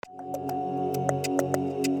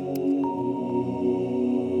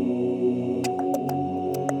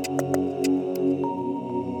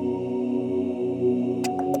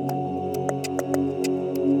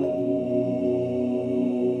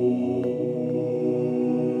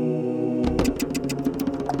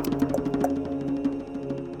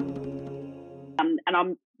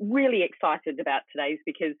really excited about today's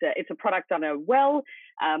because it's a product I know well,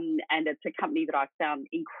 and it's a company that I've found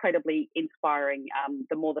incredibly inspiring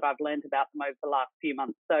the more that I've learned about them over the last few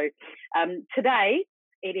months. So today,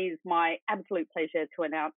 it is my absolute pleasure to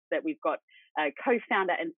announce that we've got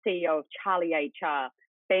co-founder and CEO of Charlie HR,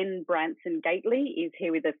 Ben Branson Gately, is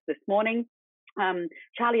here with us this morning.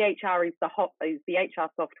 Charlie HR is the HR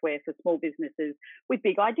software for small businesses with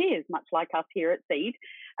big ideas, much like us here at Seed.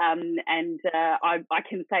 I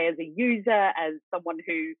can say, as a user, as someone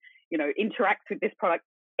who interacts with this product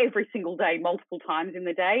every single day, multiple times in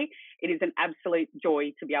the day, it is an absolute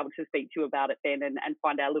joy to be able to speak to you about it, Ben, and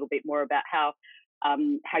find out a little bit more about how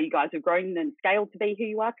you guys have grown and scaled to be who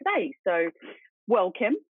you are today. So,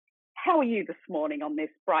 welcome. How are you this morning on this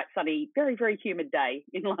bright, sunny, very, very humid day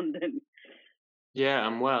in London? Yeah,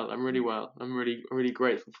 I'm well. I'm really well. I'm really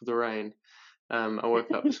grateful for the rain. I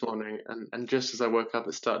woke up this morning, and just as I woke up,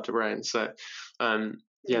 it started to rain. So,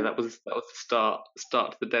 that was the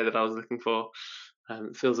start to the day that I was looking for.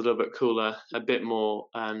 It feels a little bit cooler, a bit more,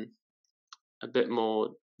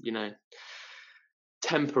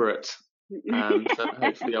 temperate. So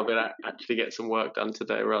hopefully I'll be able to actually get some work done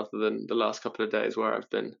today, rather than the last couple of days where I've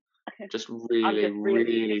been just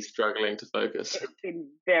really struggling to focus. It's been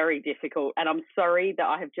very difficult, and I'm sorry that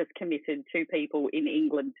I have just committed 2 people in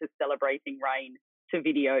England to celebrating rain to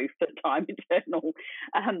video for time eternal.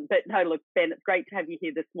 But no, look, Ben, it's great to have you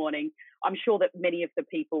here this morning. I'm sure that many of the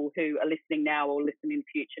people who are listening now or listen in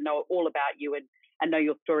future know all about you and know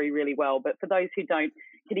your story really well. But for those who don't,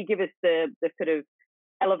 can you give us the sort of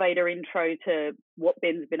elevator intro to what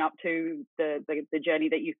Ben's been up to, the journey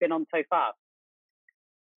that you've been on so far?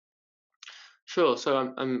 Sure. So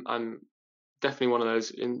I'm definitely one of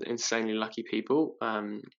those insanely lucky people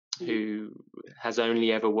who has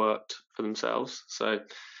only ever worked for themselves. So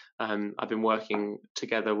I've been working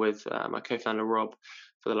together with my co-founder Rob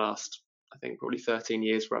for the last, I think, probably 13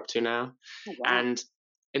 years we're up to now. Oh, wow. And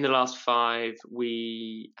in the last 5,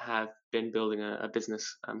 we have been building a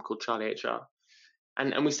business called Charlie HR.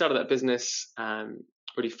 And we started that business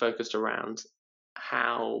really focused around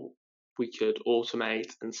how we could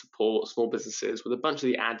automate and support small businesses with a bunch of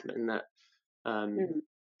the admin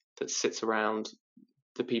that sits around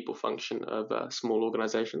the people function of small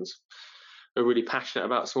organizations. We're really passionate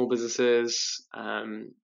about small businesses. We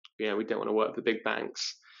don't want to work with the big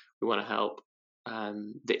banks. We want to help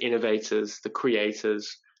the innovators, the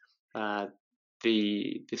creators,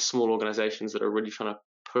 the small organizations that are really trying to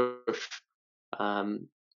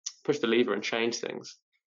push the lever and change things.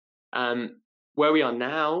 Where we are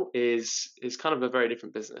now is kind of a very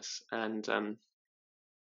different business, and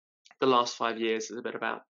the last 5 years is a bit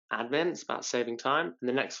about admin. It's about saving time, and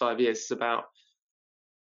the next 5 years is about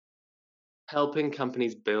helping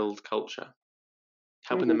companies build culture,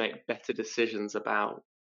 helping them make better decisions about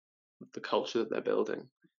the culture that they're building.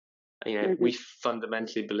 We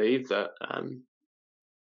fundamentally believe that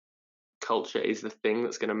culture is the thing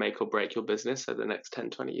that's going to make or break your business over the next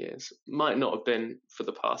 10, 20 years. Might not have been for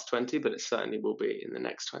the past 20, but it certainly will be in the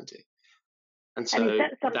next 20. And so is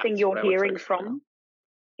that something you're hearing from?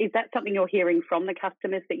 Is that something you're hearing from the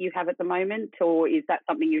customers that you have at the moment, or is that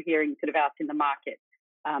something you're hearing sort of out in the market,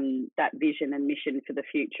 that vision and mission for the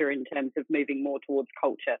future in terms of moving more towards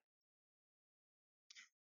culture?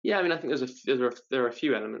 Yeah, I think there are a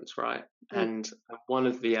few elements, right? And one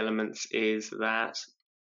of the elements is that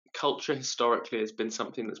culture historically has been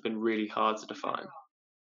something that's been really hard to define.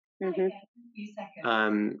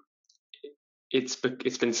 It's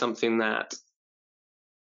been something that,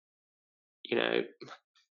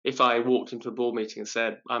 if I walked into a board meeting and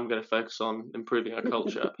said, I'm going to focus on improving our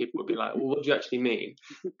culture, people would be like, well, what do you actually mean?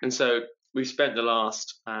 And so we've spent the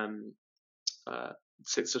last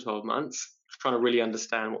 6 to 12 months trying to really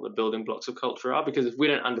understand what the building blocks of culture are, because if we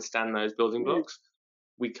don't understand those building blocks,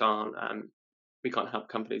 we can't help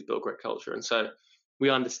companies build great culture. And so we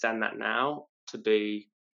understand that now to be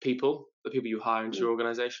the people you hire into your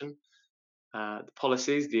organization, the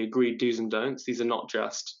policies, the agreed do's and don'ts. These are not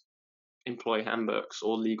just employee handbooks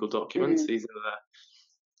or legal documents. These are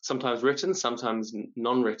sometimes written, sometimes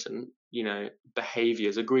non-written, agreed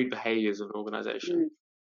behaviors of an organization.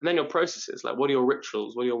 And then your processes, like what are your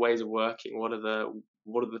rituals, what are your ways of working, what are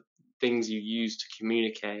the things you use to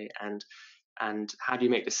communicate, and how do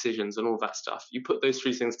you make decisions and all that stuff. You put those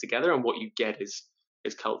 3 things together, and what you get is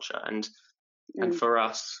culture. And for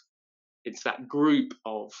us, it's that group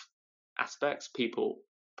of aspects, people,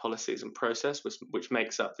 policies, and process, which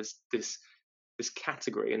makes up this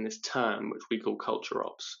category and this term which we call culture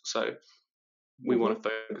ops. So we want to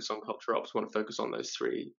focus on culture ops. We want to focus on those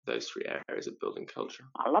three areas of building culture.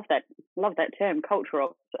 I love that term, culture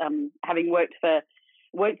ops. Having worked for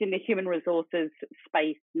worked in the human resources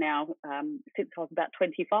space now since I was about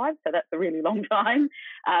 25, so that's a really long time.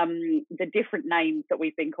 The different names that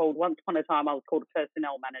we've been called. Once upon a time, I was called a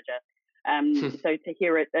personnel manager. So to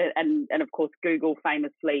hear it, and of course, Google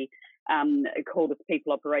famously called us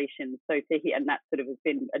people operations. So to hear, and that sort of has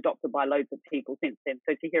been adopted by loads of people since then.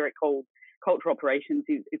 So to hear it called culture operations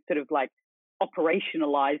is sort of like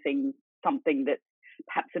operationalizing something that's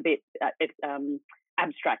perhaps a bit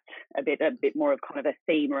abstract, a bit more of kind of a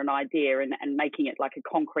theme or an idea, and making it like a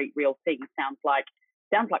concrete, real thing sounds like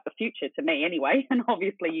the future to me anyway. And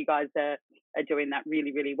obviously, you guys are doing that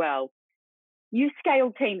really, really well. You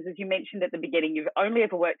scale teams, as you mentioned at the beginning. You've only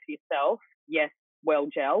ever worked for yourself. Yes, well,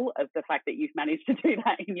 Gel, of the fact that you've managed to do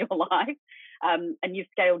that in your life, and you've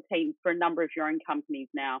scaled teams for a number of your own companies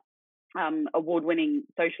now. Award-winning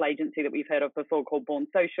social agency that we've heard of before called Born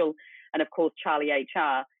Social, and of course Charlie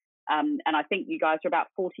HR. And I think you guys are about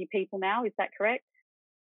 40 people now. Is that correct?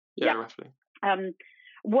 Yeah, roughly.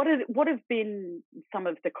 What have been some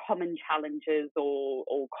of the common challenges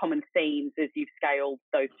or common themes as you've scaled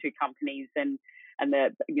those two companies, and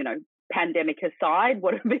the pandemic aside,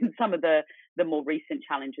 what have been some of the more recent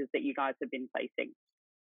challenges that you guys have been facing?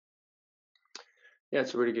 Yeah,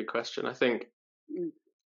 it's a really good question. I think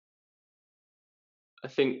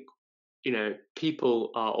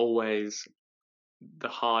people are always the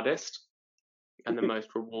hardest and the most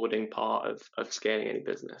rewarding part of scaling any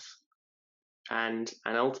business, and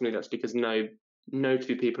ultimately that's because no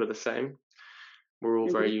two people are the same. We're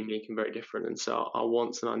all very unique and very different, and so our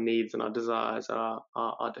wants and our needs and our desires are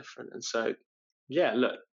different. And so, yeah,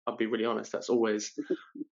 look, I'll be really honest. That's always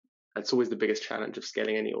the biggest challenge of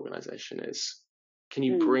scaling any organization is, can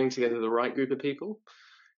you bring together the right group of people?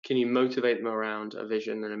 Can you motivate them around a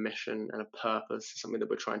vision and a mission and a purpose, something that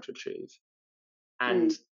we're trying to achieve?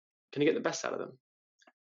 And can you get the best out of them?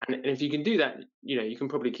 And if you can do that, you can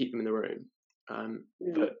probably keep them in the room.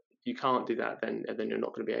 But you can't do that, then you're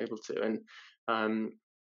not going to be able to. And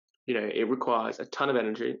it requires a ton of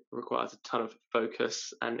energy, it requires a ton of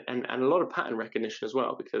focus, and a lot of pattern recognition as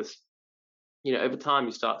well, because over time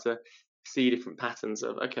you start to see different patterns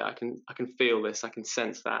of, okay, I can feel this, I can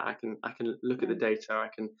sense that, I can look at the data,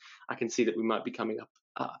 I can see that we might be coming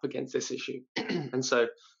up against this issue. And so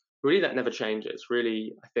really that never changes.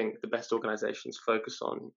 Really, I think the best organizations focus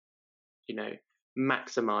on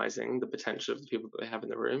maximizing the potential of the people that they have in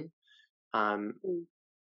the room.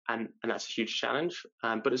 And that's a huge challenge,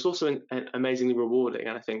 but it's also amazingly rewarding.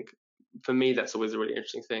 And I think for me, that's always a really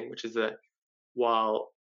interesting thing, which is that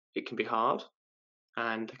while it can be hard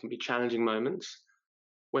and there can be challenging moments,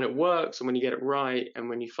 when it works and when you get it right and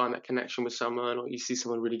when you find that connection with someone, or you see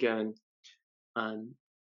someone really go and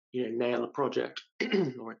nail a project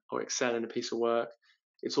or excel in a piece of work,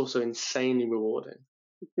 it's also insanely rewarding.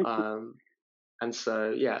 And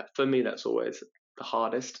so, yeah, for me, that's always the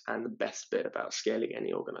hardest and the best bit about scaling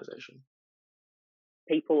any organization.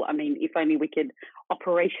 People, I mean, if only we could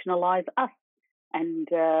operationalize us, and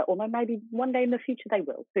although maybe one day in the future they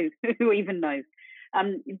will, who even knows.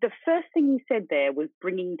 The first thing you said there was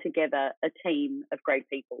bringing together a team of great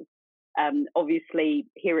people. Obviously,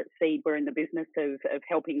 here at Seed, we're in the business of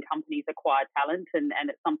helping companies acquire talent, and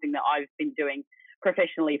it's something that I've been doing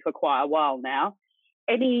professionally for quite a while now.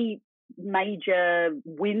 Any major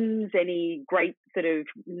wins, any great sort of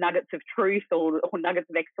nuggets of truth or nuggets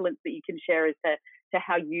of excellence that you can share as to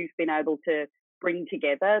how you've been able to bring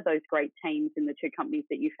together those great teams in the two companies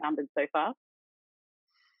that you founded so far?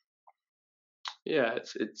 Yeah,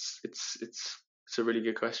 it's a really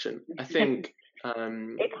good question. I think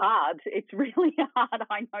it's hard. It's really hard.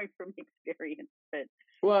 I know from experience, but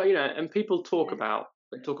and people talk about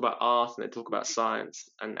art and they talk about science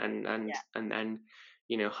and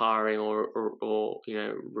hiring or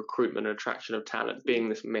recruitment and attraction of talent being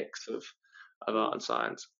this mix of art and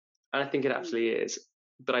science, and I think it absolutely is.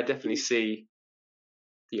 But I definitely see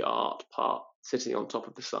the art part sitting on top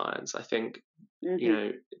of the science. I think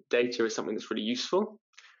data is something that's really useful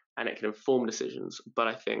and it can inform decisions, but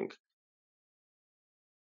I think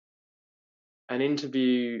an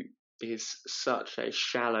interview is such a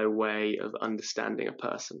shallow way of understanding a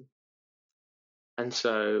person. And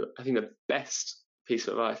so I think the best piece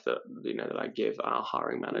of advice that I give our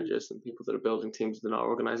hiring managers and people that are building teams within our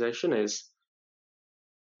organization is,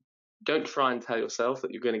 don't try and tell yourself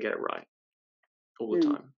that you're going to get it right all the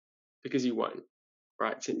time, because you won't,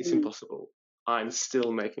 right? It's impossible. I'm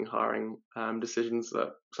still making hiring decisions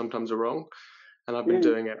that sometimes are wrong, and I've been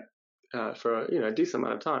doing it for a decent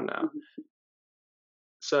amount of time now.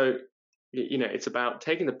 So it's about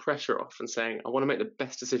taking the pressure off and saying, I want to make the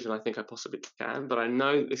best decision I think I possibly can, but I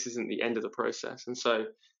know this isn't the end of the process. And so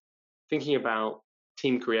thinking about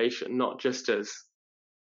team creation, not just as,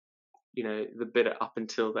 the bit up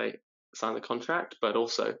until they sign the contract, but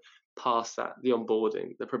also past that, the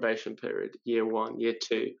onboarding, the probation period, year 1, year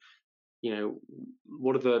 2.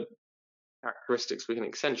 What are the characteristics we can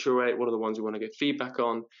accentuate? What are the ones we want to get feedback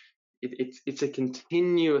on? It's a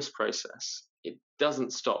continuous process. It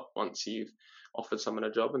doesn't stop once you've offered someone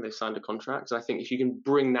a job and they've signed a contract. And I think if you can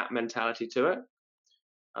bring that mentality to it,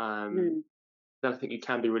 then I think you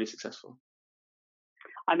can be really successful.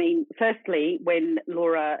 I mean, firstly, when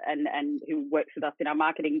Laura and who works with us in our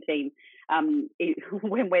marketing team,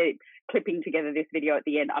 when we're clipping together this video at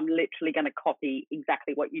the end, I'm literally going to copy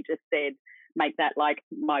exactly what you just said, make that like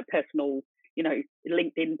my personal,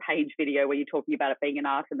 LinkedIn page video where you're talking about it being an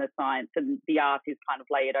art and a science, and the art is kind of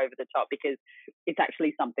layered over the top, because it's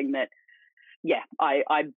actually something that,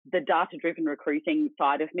 the data-driven recruiting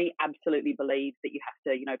side of me absolutely believes that you have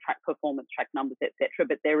to, track performance, track numbers, etc.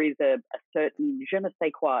 But there is a certain je ne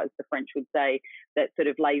sais quoi, as the French would say, that sort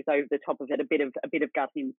of lays over the top of it, a bit of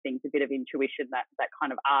gut instinct, a bit of intuition, that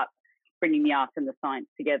kind of art, bringing the art and the science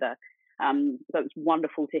together. So it's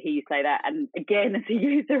wonderful to hear you say that. And again, as a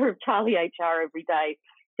user of Charlie HR every day,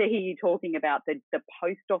 to hear you talking about the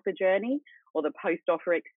post-offer journey or the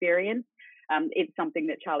post-offer experience. It's something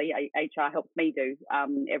that Charlie HR helps me do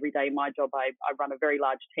every day in my job. I run a very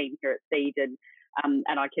large team here at Seed, and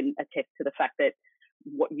I can attest to the fact that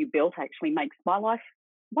what you built actually makes my life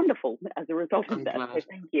wonderful as a result of that. So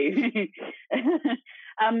thank you.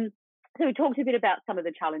 So we talked a bit about some of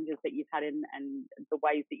the challenges that you've had and the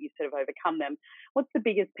ways that you've sort of overcome them. What's the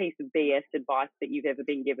biggest piece of BS advice that you've ever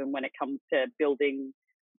been given when it comes to building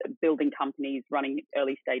companies, running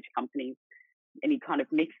early stage companies? Any kind of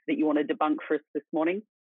myths that you want to debunk for us this morning?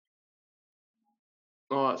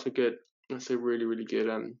 Oh, that's a really, really good.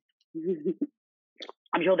 I'm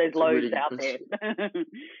sure there's loads really out there.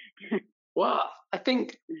 Well, I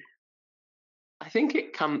think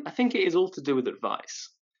it is all to do with advice,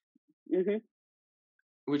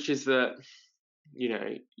 which is that,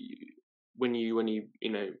 when you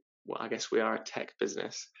I guess we are a tech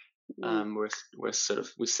business.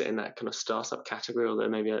 We sit in that kind of startup category, although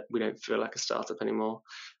maybe we don't feel like a startup anymore.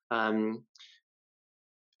 A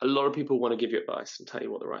lot of people want to give you advice and tell you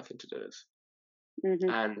what the right thing to do is.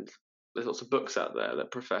 And there's lots of books out there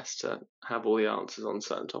that profess to have all the answers on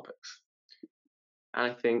certain topics. And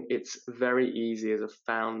I think it's very easy as a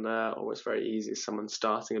founder, or it's very easy as someone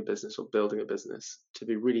starting a business or building a business, to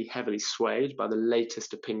be really heavily swayed by the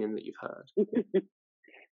latest opinion that you've heard.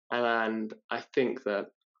 And I think that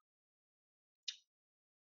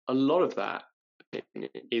a lot of that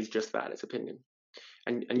is just that, it's opinion.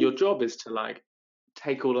 And your job is to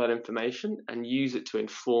take all that information and use it to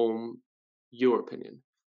inform your opinion.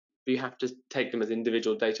 But you have to take them as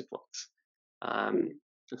individual data points.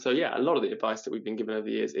 So a lot of the advice that we've been given over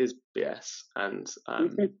the years is BS. And,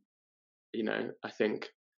 I think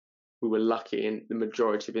we were lucky in the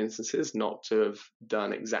majority of instances not to have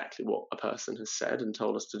done exactly what a person has said and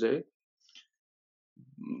told us to do.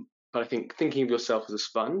 But I think thinking of yourself as a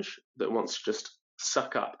sponge that wants to just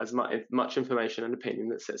suck up as much information and opinion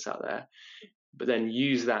that sits out there, but then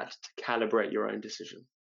use that to calibrate your own decision.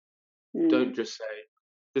 Don't just say,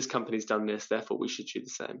 this company's done this, therefore we should do the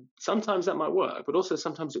same. Sometimes that might work, but also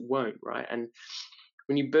sometimes it won't, right? And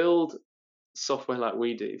when you build software like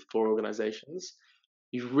we do for organizations,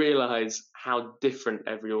 you realize how different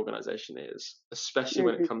every organization is, especially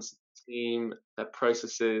when it comes to the team, their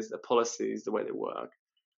processes, their policies, the way they work.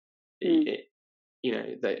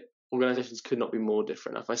 Organizations could not be more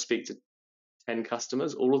different. If I speak to 10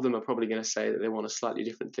 customers, all of them are probably going to say that they want a slightly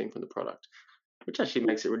different thing from the product, which actually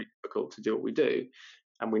makes it really difficult to do what we do.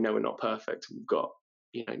 And we know we're not perfect. We've got,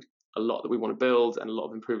 a lot that we want to build and a lot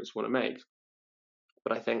of improvements we want to make.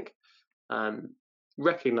 But I think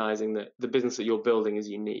recognizing that the business that you're building is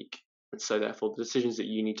unique. And so therefore the decisions that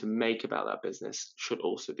you need to make about that business should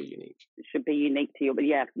also be unique. It should be unique to you. But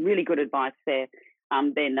really good advice there.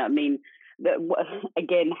 Ben, I mean,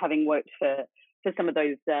 again, having worked for some of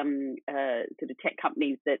those sort of tech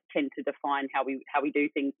companies that tend to define how we do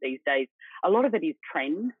things these days, a lot of it is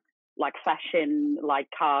trend, like fashion, like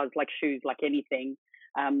cars, like shoes, like anything.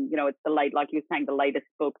 It's like you were saying, the latest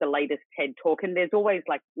book, the latest TED talk, and there's always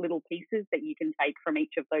like little pieces that you can take from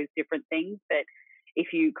each of those different things. But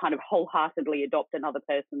if you kind of wholeheartedly adopt another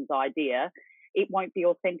person's idea, it won't be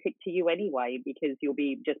authentic to you anyway, because you'll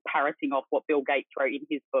be just parroting off what Bill Gates wrote in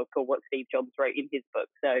his book or what Steve Jobs wrote in his book.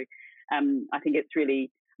 So I think it's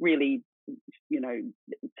really, really,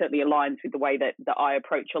 certainly aligns with the way that I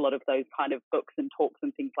approach a lot of those kind of books and talks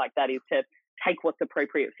and things like that, is to take what's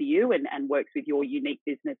appropriate for you and works with your unique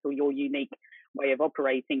business or your unique way of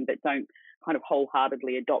operating, but don't kind of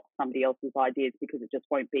wholeheartedly adopt somebody else's ideas because it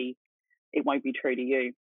won't be true to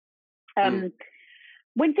you.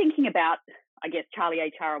 When thinking about, I guess, Charlie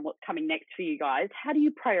HR and what's coming next for you guys, how do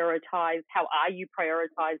you prioritize? How are you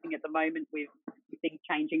prioritizing at the moment with things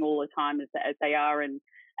changing all the time as they are, and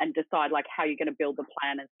decide like how you're going to build the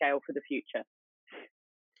plan and scale for the future?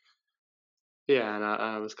 Yeah, and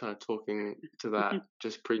I was kind of talking to that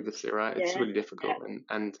just previously, right? It's really difficult,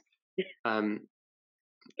 and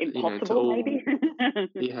impossible, maybe.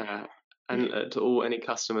 Yeah, and to any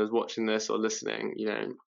customers watching this or listening,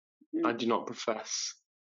 I do not profess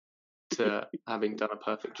to having done a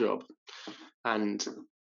perfect job, and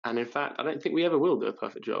in fact, I don't think we ever will do a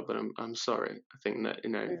perfect job. And I'm sorry. I think that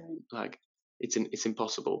like it's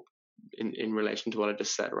impossible in relation to what I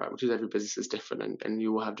just said, right? Which is every business is different, and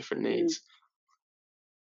you will have different needs.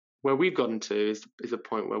 Where we've gotten to is a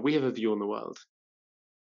point where we have a view on the world.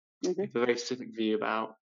 We have a very specific view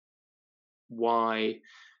about why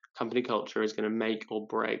company culture is going to make or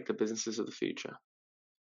break the businesses of the future.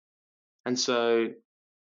 And so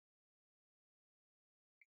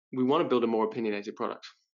we want to build a more opinionated product.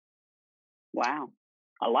 Wow.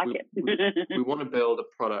 I like it. We want to build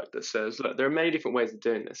a product that says, look, there are many different ways of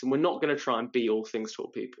doing this, and we're not going to try and be all things to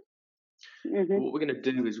all people. What we're going to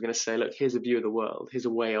do is we're going to say, look, here's a view of the world, here's a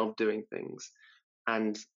way of doing things,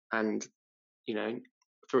 and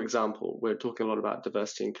for example, we're talking a lot about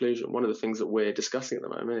diversity and inclusion. One of the things that we're discussing at the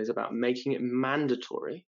moment is about making it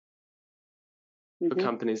mandatory for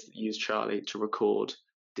companies that use Charlie to record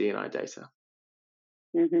D&I data.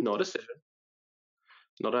 Not a decision,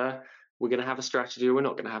 not we're going to have a strategy or we're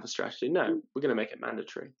not going to have a strategy. No, we're going to make it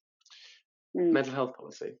mandatory. Mental health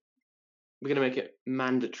policy. We're going to make it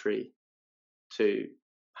mandatory to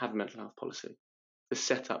have a mental health policy, to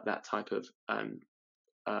set up that type of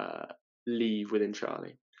leave within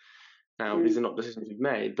Charlie. Now, these are not decisions we've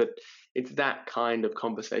made, but it's that kind of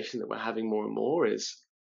conversation that we're having more and more is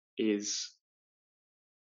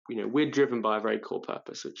we're driven by a very core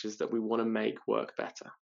purpose, which is that we want to make work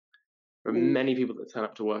better. There are many people that turn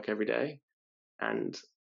up to work every day and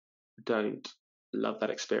don't love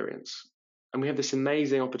that experience. And we have this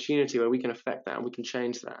amazing opportunity where we can affect that and we can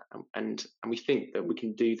change that. And we think that we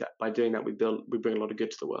can do that. By doing that, we bring a lot of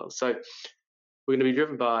good to the world. So we're going to be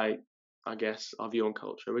driven by, I guess, our view on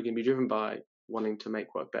culture. We're going to be driven by wanting to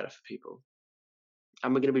make work better for people.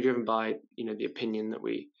 And we're going to be driven by, the opinion that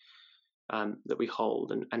we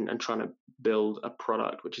hold and trying to build a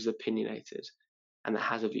product which is opinionated and that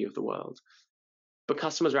has a view of the world. But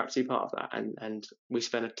customers are absolutely part of that, and we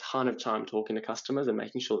spend a ton of time talking to customers and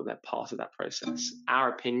making sure that they're part of that process. Our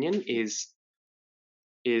opinion is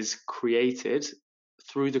created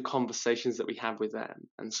through the conversations that we have with them.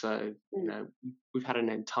 And so, we've had an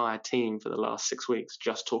entire team for the last 6 weeks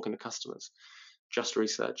just talking to customers, just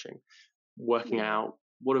researching, working out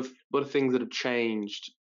what are things that have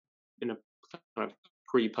changed in a kind of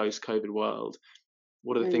pre-post COVID world.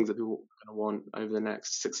 What are the things that people are going to want over the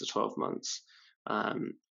next 6 to 12 months?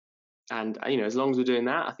 And as long as we're doing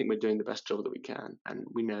that, I think we're doing the best job that we can, and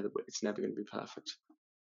we know that it's never going to be perfect.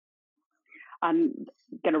 I'm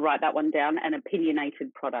going to write that one down, an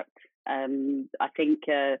opinionated product. I think,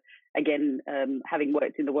 again, having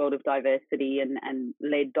worked in the world of diversity and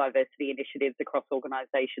led diversity initiatives across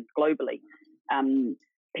organisations globally,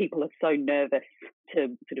 people are so nervous to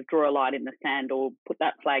sort of draw a line in the sand or put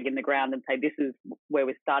that flag in the ground and say, this is where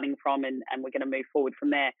we're starting from and we're going to move forward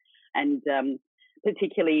from there. And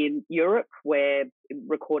particularly in Europe, where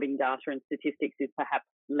recording data and statistics is perhaps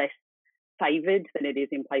less favoured than it is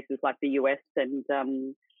in places like the US and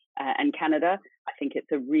Canada, I think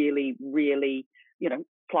it's a really, really,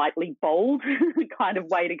 slightly bold kind of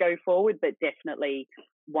way to go forward, but definitely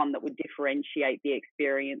one that would differentiate the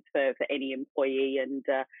experience for any employee and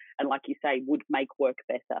like you say, would make work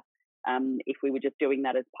better if we were just doing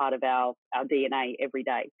that as part of our DNA every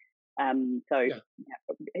day.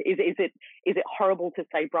 Is it horrible to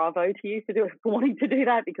say bravo to you for wanting to do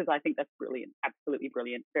that? Because I think that's brilliant, absolutely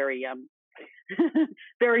brilliant, very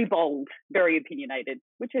very bold, very opinionated,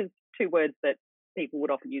 which is 2 words that people would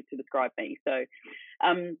often use to describe me. So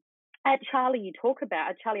at Charlie HR,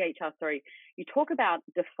 you talk about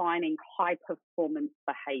defining high performance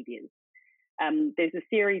behaviours. There's a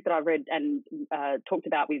series that I read and talked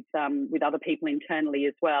about with other people internally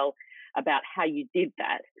as well about how you did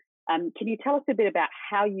that. Can you tell us a bit about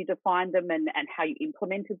how you defined them and how you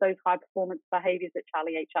implemented those high performance behaviours at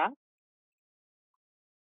Charlie HR?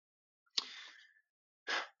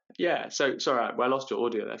 Yeah. So sorry, well, I lost your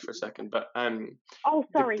audio there for a second, but Oh,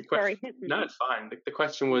 the question. sorry. No, it's fine. The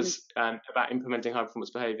question was about implementing high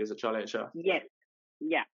performance behaviours at Charlie HR. Yes.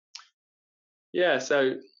 Yeah. Yeah.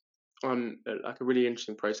 So like a really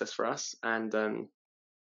interesting process for us, and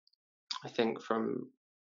I think from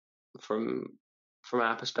from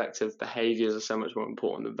our perspective, behaviours are so much more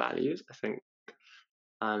important than values. I think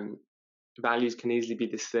um, values can easily be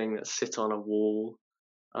this thing that sit on a wall,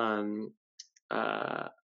 um, uh,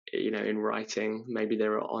 in writing. Maybe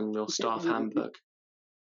they're on your staff handbook,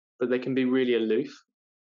 but they can be really aloof.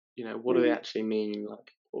 What do they actually mean?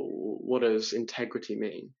 Like, what does integrity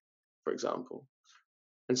mean, for example?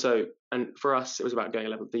 And for us, it was about going a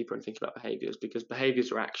level deeper and thinking about behaviors, because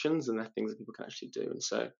behaviors are actions and they're things that people can actually do. And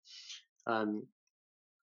so, um,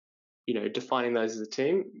 defining those as a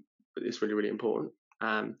team is really, really important.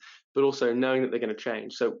 But also knowing that they're going to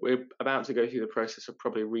change. So we're about to go through the process of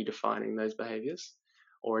probably redefining those behaviors,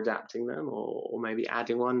 or adapting them, or maybe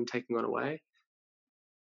adding one and taking one away.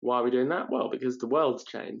 Why are we doing that? Well, because the world's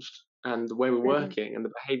changed and the way we're working and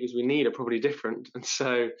the behaviors we need are probably different. And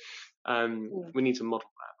so we need to model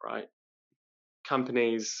that, right?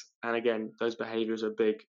 Companies, and again, those behaviors are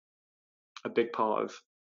a big part of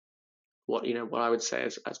what I would say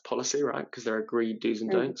as policy, right? Because they're agreed do's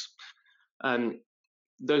and don'ts.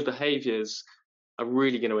 Those behaviors are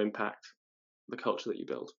really going to impact the culture that you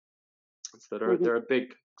build. So they're a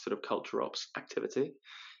big sort of culture ops activity.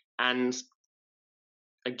 And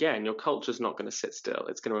again, your culture is not going to sit still.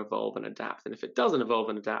 It's going to evolve and adapt. And if it doesn't evolve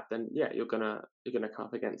and adapt, then yeah, you're gonna come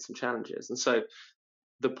up against some challenges. And so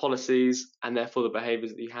the policies and therefore the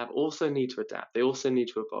behaviors that you have also need to adapt. They also need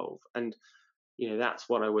to evolve. And that's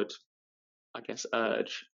what I would, I guess,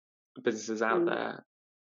 urge businesses out there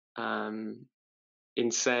in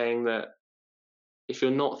saying that if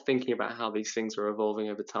you're not thinking about how these things are evolving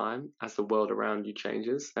over time as the world around you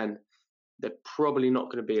changes, then they're probably not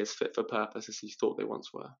going to be as fit for purpose as you thought they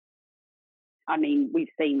once were. I mean, we've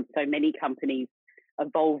seen so many companies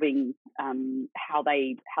evolving how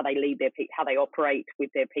they lead how they operate with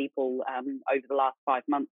their people over the last 5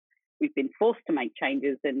 months. We've been forced to make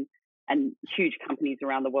changes, and huge companies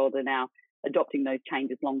around the world are now adopting those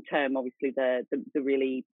changes long term. Obviously, the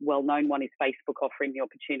really well known one is Facebook offering the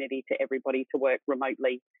opportunity to everybody to work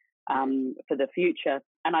remotely for the future.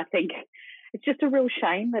 And I think it's just a real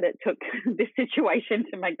shame that it took this situation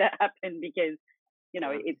to make that happen, because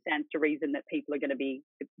it stands to reason that people are going to be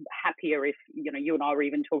happier if, you and I were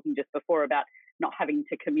even talking just before about not having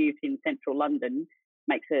to commute in central London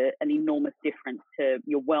makes an enormous difference to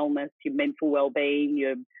your wellness, your mental well-being,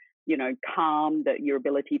 your, calm, that your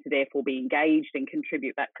ability to therefore be engaged and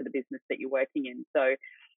contribute back to the business that you're working in. So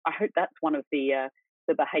I hope that's one of the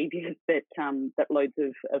behaviours that loads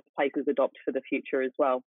of places adopt for the future as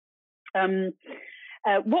well.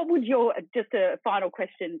 What would just a final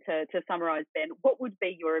question to summarise, Ben, what would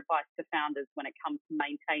be your advice to founders when it comes to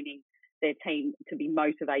maintaining their team to be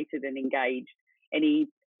motivated and engaged? Any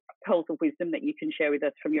pearls of wisdom that you can share with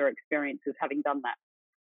us from your experiences having done that?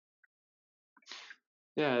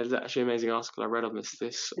 Yeah, there's actually an amazing article I read on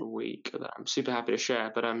this week that I'm super happy to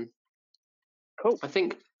share. But cool. I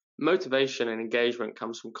think motivation and engagement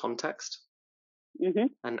comes from context,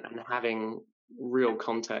 and having real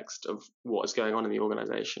context of what is going on in the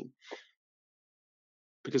organization,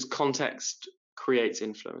 because context creates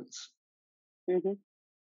influence. The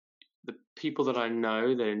people that I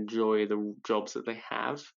know that enjoy the jobs that they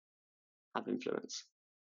have influence.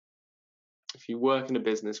 If you work in a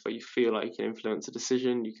business where you feel like you can influence a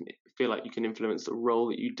decision, you can feel like you can influence the role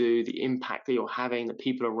that you do, the impact that you're having, the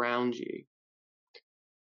people around you,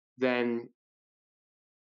 then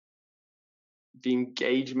the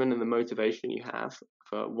engagement and the motivation you have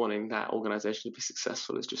for wanting that organization to be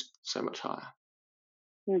successful is just so much higher.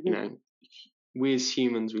 We as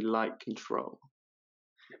humans, we like control,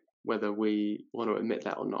 whether we want to admit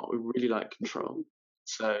that or not. We really like control.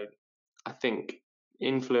 So I think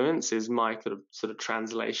influence is my sort of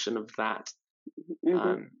translation of that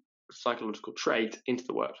psychological trait into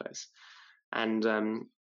the workplace.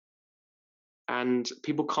 And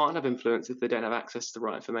people can't have influence if they don't have access to the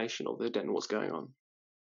right information or they don't know what's going on.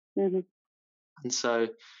 And so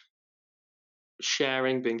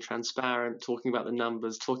sharing, being transparent, talking about the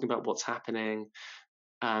numbers, talking about what's happening,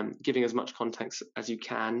 giving as much context as you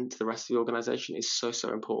can to the rest of the organization is so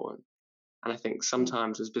important. And I think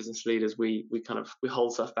sometimes as business leaders, we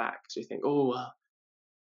hold stuff back because we think,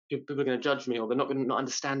 people are going to judge me, or they're not going to not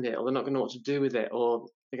understand it, or they're not going to know what to do with it, or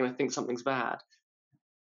they're going to think something's bad.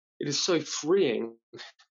 It is so freeing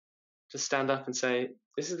to stand up and say,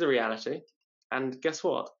 this is the reality. And guess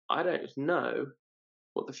what? I don't know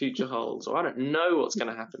what the future holds, or I don't know what's going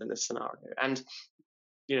to happen in this scenario. And,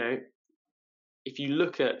 if you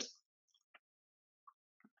look at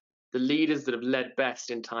the leaders that have led best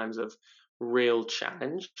in times of real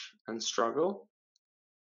challenge and struggle,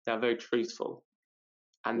 they're very truthful,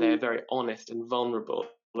 and they're very honest and vulnerable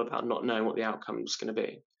about not knowing what the outcome is going to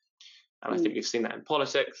be. And I think we've seen that in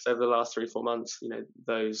politics over the last 3-4 months.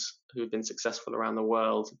 Those who have been successful around the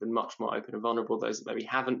world have been much more open and vulnerable. Those that maybe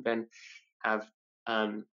haven't been have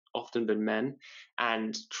often been men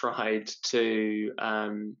and tried to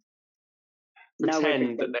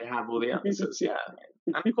pretend that they have all the answers. Yeah.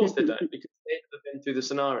 And of course they don't, because they've never been through the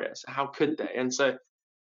scenario. So how could they? And so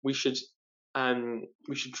we should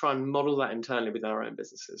try and model that internally within our own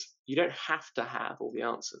businesses. You don't have to have all the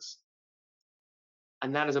answers.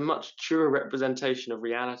 And that is a much truer representation of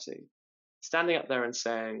reality. Standing up there and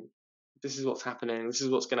saying, this is what's happening, this is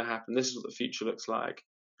what's going to happen, this is what the future looks like,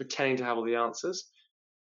 pretending to have all the answers.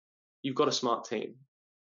 You've got a smart team.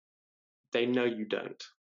 They know you don't.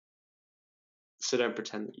 So don't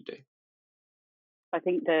pretend that you do. I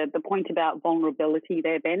think the point about vulnerability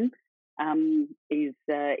there, Ben, is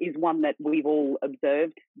one that we've all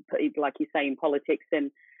observed, like you say, in politics. And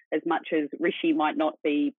as much as Rishi might not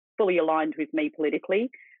be fully aligned with me politically,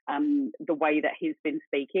 the way that he's been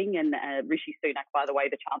speaking, and Rishi Sunak, by the way,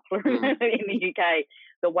 the Chancellor in the UK,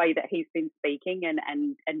 the way that he's been speaking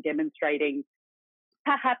and demonstrating,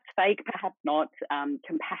 perhaps fake, perhaps not,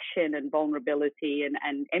 compassion and vulnerability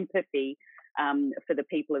and empathy for the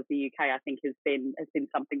people of the UK, I think has been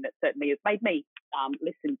something that certainly has made me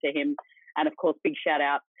listen to him. And of course, big shout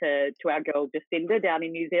out to our girl Jacinda down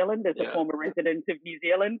in New Zealand as a former resident of New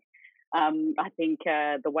Zealand. I think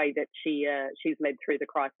the way that she's led through the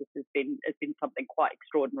crisis has been something quite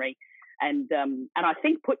extraordinary, and I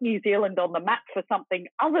think put New Zealand on the map for something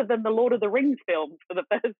other than the Lord of the Rings films for the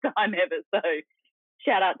first time ever. So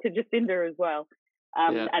shout out to Jacinda as well.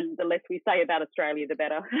 And the less we say about Australia, the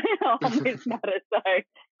better on this matter. So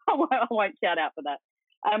I won't shout out for that.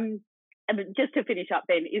 And just to finish up,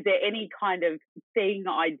 Ben, is there any kind of thing,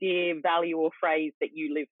 idea, value, or phrase that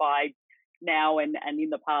you live by now and in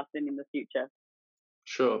the past and in the future?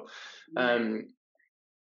 Sure.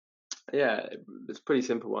 It's a pretty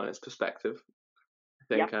simple one. It's perspective.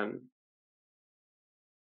 I think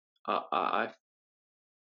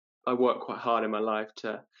I work quite hard in my life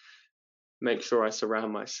to make sure I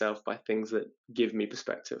surround myself by things that give me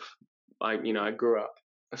perspective. I grew up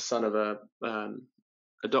a son of a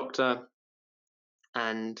doctor,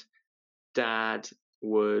 and Dad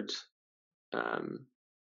would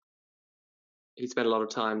he spent a lot of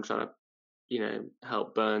time trying to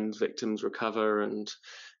help burns victims recover and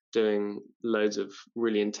doing loads of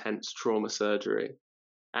really intense trauma surgery,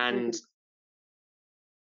 and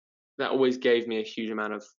that always gave me a huge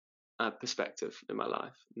amount of perspective in my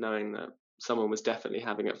life, knowing that someone was definitely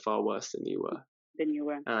having it far worse than you were.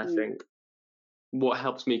 And I think what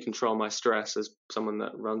helps me control my stress as someone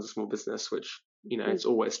that runs a small business, which, it's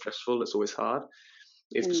always stressful, it's always hard,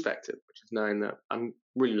 is perspective, which is knowing that I'm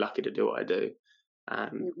really lucky to do what I do.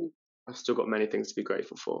 I've still got many things to be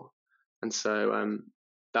grateful for. And so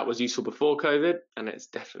that was useful before COVID, and it's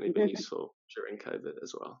definitely been useful during COVID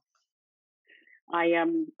as well. I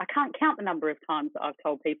can't count the number of times that I've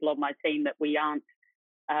told people on my team that we aren't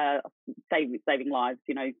saving lives,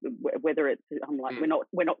 whether it's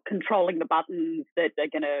we're not controlling the buttons that are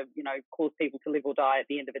going to cause people to live or die at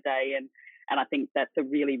the end of the day, and I think that's a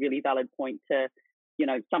really, really valid point to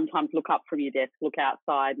sometimes look up from your desk, look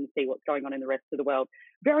outside and see what's going on in the rest of the world.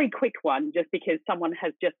 Very quick one, just because someone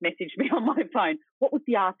has just messaged me on my phone. What was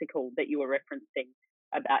the article that you were referencing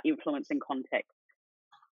about influence and context?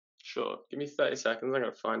 Sure, give me 30 seconds, I'm going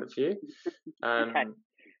to find it for you. Okay.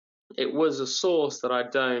 It was a source that I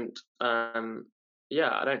don't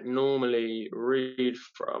normally read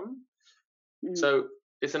from. So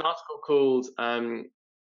it's an article called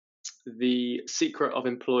The Secret of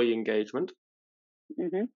Employee Engagement.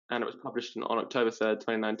 And it was published on October 3rd,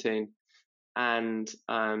 2019. And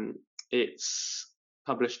it's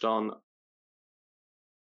published on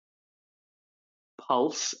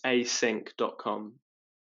pulseasync.com.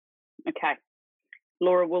 Okay.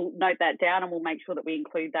 Laura will note that down, and we'll make sure that we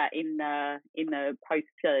include that in the post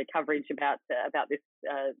coverage about this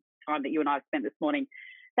time that you and I have spent this morning.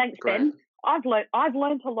 Thanks, Great. Ben. I've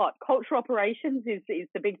learned a lot. Cultural operations is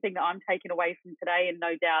the big thing that I'm taking away from today, and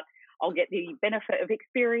no doubt I'll get the benefit of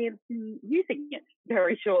experience in using it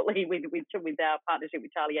very shortly with our partnership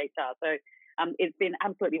with Charlie HR. So it's been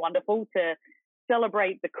absolutely wonderful to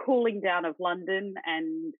celebrate the cooling down of London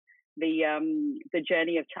and the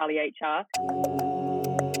journey of Charlie HR.